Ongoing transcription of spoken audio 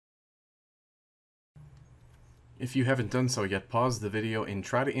If you haven't done so yet, pause the video and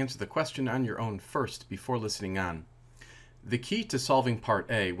try to answer the question on your own first before listening on. The key to solving part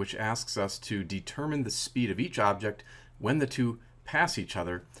A, which asks us to determine the speed of each object when the two pass each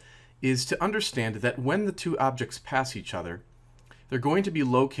other, is to understand that when the two objects pass each other, they're going to be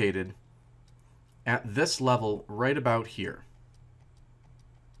located at this level right about here.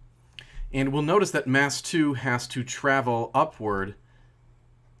 And we'll notice that mass 2 has to travel upward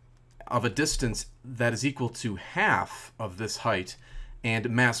of a distance that is equal to half of this height, and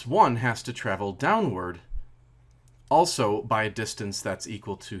mass 1 has to travel downward also by a distance that's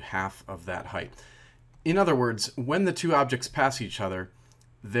equal to half of that height. In other words, when the two objects pass each other,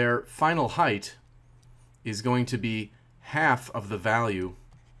 their final height is going to be half of the value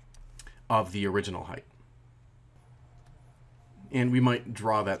of the original height. And we might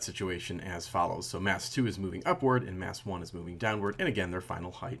draw that situation as follows. So mass 2 is moving upward and mass 1 is moving downward. And again, their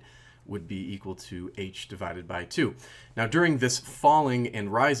final height would be equal to h divided by 2. Now, during this falling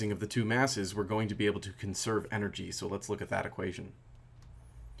and rising of the two masses, we're going to be able to conserve energy. So let's look at that equation.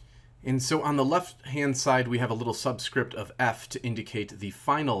 And so on the left-hand side, we have a little subscript of F to indicate the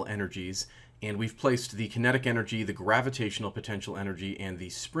final energies. And we've placed the kinetic energy, the gravitational potential energy, and the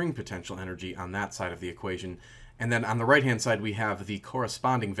spring potential energy on that side of the equation. And then on the right-hand side, we have the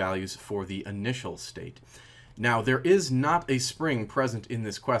corresponding values for the initial state. Now, there is not a spring present in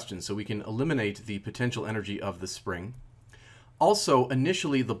this question, so we can eliminate the potential energy of the spring. Also,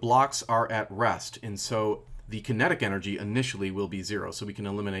 initially, the blocks are at rest, and so the kinetic energy initially will be 0, so we can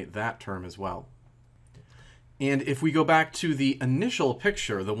eliminate that term as well. And if we go back to the initial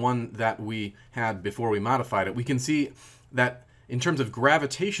picture, the one that we had before we modified it, we can see that in terms of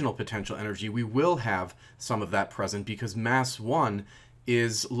gravitational potential energy, we will have some of that present because mass 1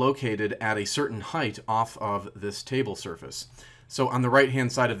 is located at a certain height off of this table surface. So on the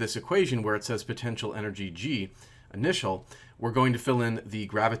right-hand side of this equation where it says potential energy G, initial, we're going to fill in the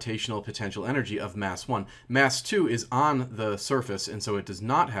gravitational potential energy of mass 1. Mass 2 is on the surface, and so it does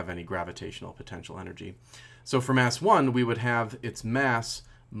not have any gravitational potential energy. So for mass 1, we would have its mass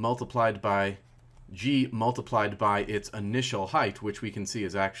multiplied by G multiplied by its initial height, which we can see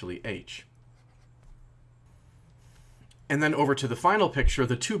is actually h. And then over to the final picture,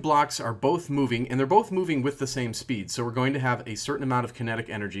 the two blocks are both moving, and they're both moving with the same speed. So we're going to have a certain amount of kinetic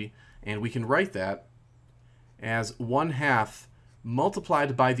energy, and we can write that as 1/2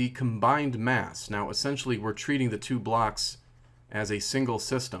 multiplied by the combined mass. Now, essentially, we're treating the two blocks as a single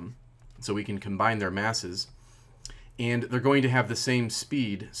system, so we can combine their masses, and they're going to have the same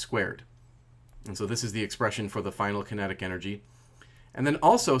speed squared. And so this is the expression for the final kinetic energy. And then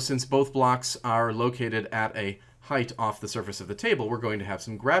also, since both blocks are located at a height off the surface of the table, we're going to have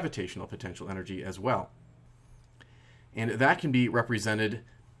some gravitational potential energy as well. And that can be represented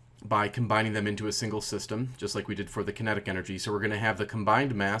by combining them into a single system, just like we did for the kinetic energy. So we're going to have the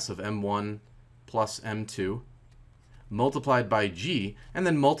combined mass of m1 plus m2 multiplied by g, and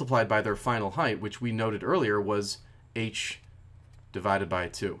then multiplied by their final height, which we noted earlier was h divided by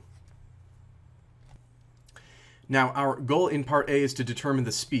 2. Now, our goal in part A is to determine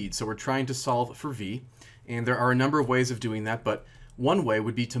the speed, so we're trying to solve for v, and there are a number of ways of doing that, but one way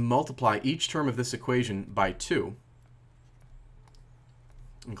would be to multiply each term of this equation by 2,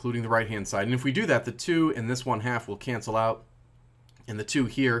 including the right-hand side. And if we do that, the 2 and this 1/2 will cancel out, and the 2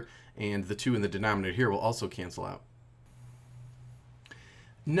 here and the 2 in the denominator here will also cancel out.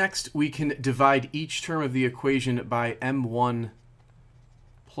 Next, we can divide each term of the equation by m1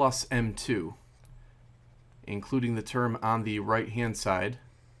 plus m2. Including the term on the right-hand side.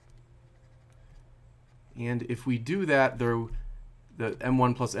 And if we do that, the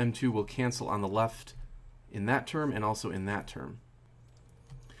m1 plus m2 will cancel on the left in that term and also in that term.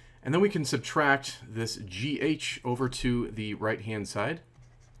 And then we can subtract this gh over to the right-hand side.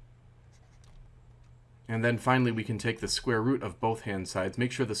 And then finally, we can take the square root of both hand sides.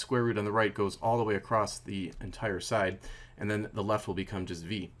 Make sure the square root on the right goes all the way across the entire side, and then the left will become just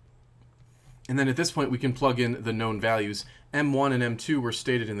v. And then at this point, we can plug in the known values. m1 and m2 were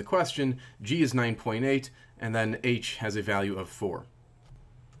stated in the question. G is 9.8, and then h has a value of 4.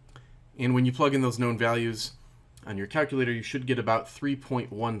 And when you plug in those known values on your calculator, you should get about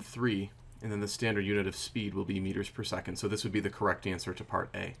 3.13, and then the standard unit of speed will be meters per second. So this would be the correct answer to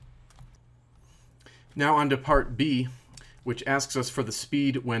part A. Now on to part B, which asks us for the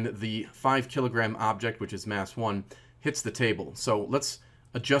speed when the 5 kilogram object, which is mass 1, hits the table. So let's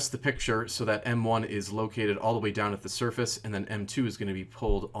adjust the picture so that m1 is located all the way down at the surface, and then m2 is going to be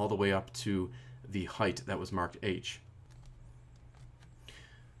pulled all the way up to the height that was marked h.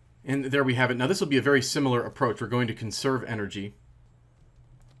 And there we have it. Now this will be a very similar approach. We're going to conserve energy.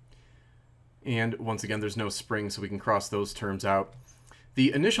 And once again, there's no spring, so we can cross those terms out.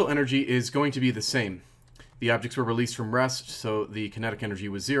 The initial energy is going to be the same. The objects were released from rest, so the kinetic energy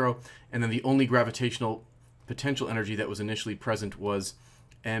was 0. And then the only gravitational potential energy that was initially present was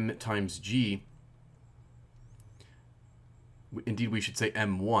m times g. Indeed, we should say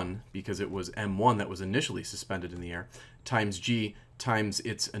m1, because it was m1 that was initially suspended in the air, times g times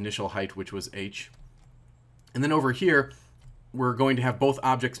its initial height, which was h. And then over here, we're going to have both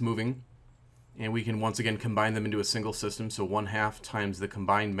objects moving, and we can once again combine them into a single system. So 1/2 times the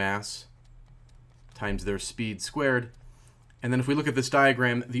combined mass times their speed squared. And then if we look at this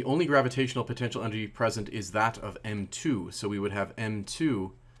diagram, the only gravitational potential energy present is that of m2. So we would have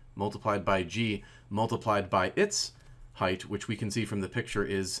m2 multiplied by g multiplied by its height, which we can see from the picture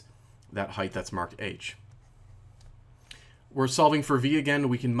is that height that's marked h. We're solving for v again.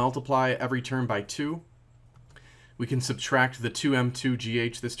 We can multiply every term by 2. We can subtract the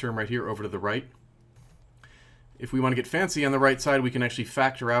 2m2gh, this term right here, over to the right. If we want to get fancy on the right side, we can actually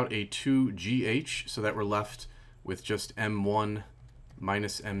factor out a 2gh, so that we're left with just m1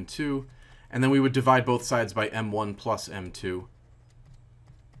 minus m2. And then we would divide both sides by m1 plus m2.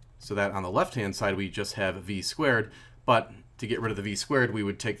 So that on the left-hand side, we just have v squared. But to get rid of the v squared, we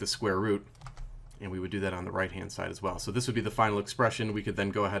would take the square root, and we would do that on the right-hand side as well. So this would be the final expression. We could then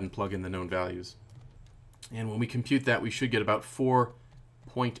go ahead and plug in the known values. And when we compute that, we should get about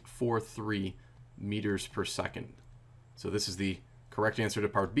 4.43 meters per second. So this is the correct answer to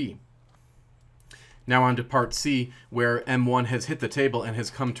part B. Now on to part C, where M1 has hit the table and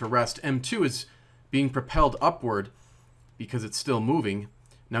has come to rest. M2 is being propelled upward because it's still moving.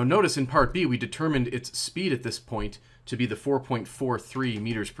 Now notice in part B, we determined its speed at this point to be the 4.43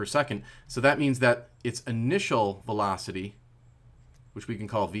 meters per second. So that means that its initial velocity, which we can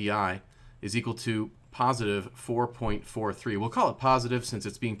call VI, is equal to positive 4.43. We'll call it positive since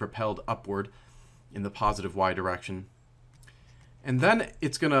it's being propelled upward in the positive y direction. And then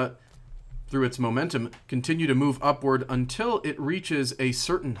it's going to, through its momentum, continue to move upward until it reaches a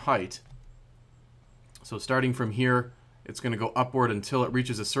certain height. So starting from here, it's going to go upward until it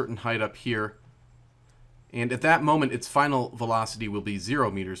reaches a certain height up here. And at that moment, its final velocity will be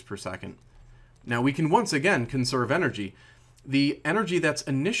 0 meters per second. Now we can once again conserve energy. The energy that's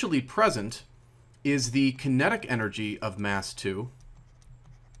initially present is the kinetic energy of mass 2,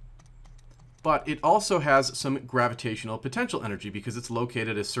 but it also has some gravitational potential energy because it's located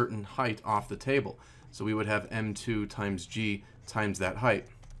at a certain height off the table. So we would have m2 times g times that height.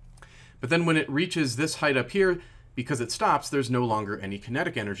 But then when it reaches this height up here, because it stops, there's no longer any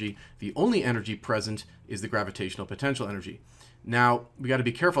kinetic energy. The only energy present is the gravitational potential energy. Now, we got to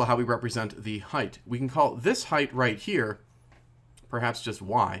be careful how we represent the height. We can call this height right here, perhaps just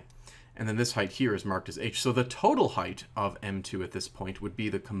y, and then this height here is marked as h. So the total height of m2 at this point would be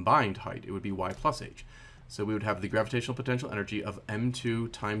the combined height. It would be y plus h. So we would have the gravitational potential energy of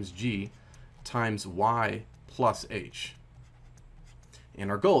m2 times g times y plus h. And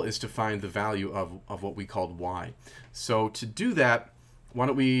our goal is to find the value of what we called y. So to do that, why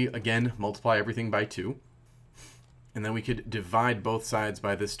don't we, again, multiply everything by 2. And then we could divide both sides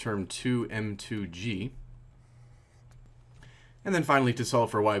by this term 2m2g. And then finally, to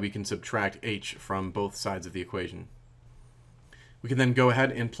solve for y, we can subtract h from both sides of the equation. We can then go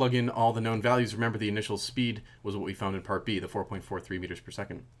ahead and plug in all the known values. Remember, the initial speed was what we found in part B, the 4.43 meters per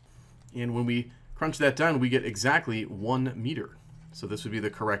second. And when we crunch that down, we get exactly 1 meter. So this would be the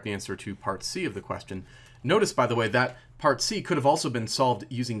correct answer to part C of the question. Notice, by the way, that part C could have also been solved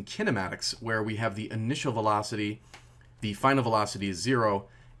using kinematics, where we have the initial velocity, the final velocity is 0,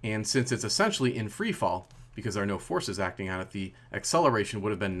 and since it's essentially in free fall, because there are no forces acting on it, the acceleration would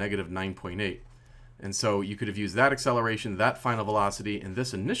have been negative 9.8. And so you could have used that acceleration, that final velocity, and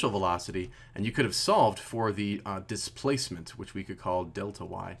this initial velocity, and you could have solved for the displacement, which we could call delta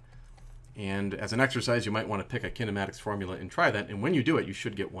y. And as an exercise, you might want to pick a kinematics formula and try that, and when you do it, you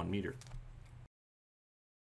should get 1 meter.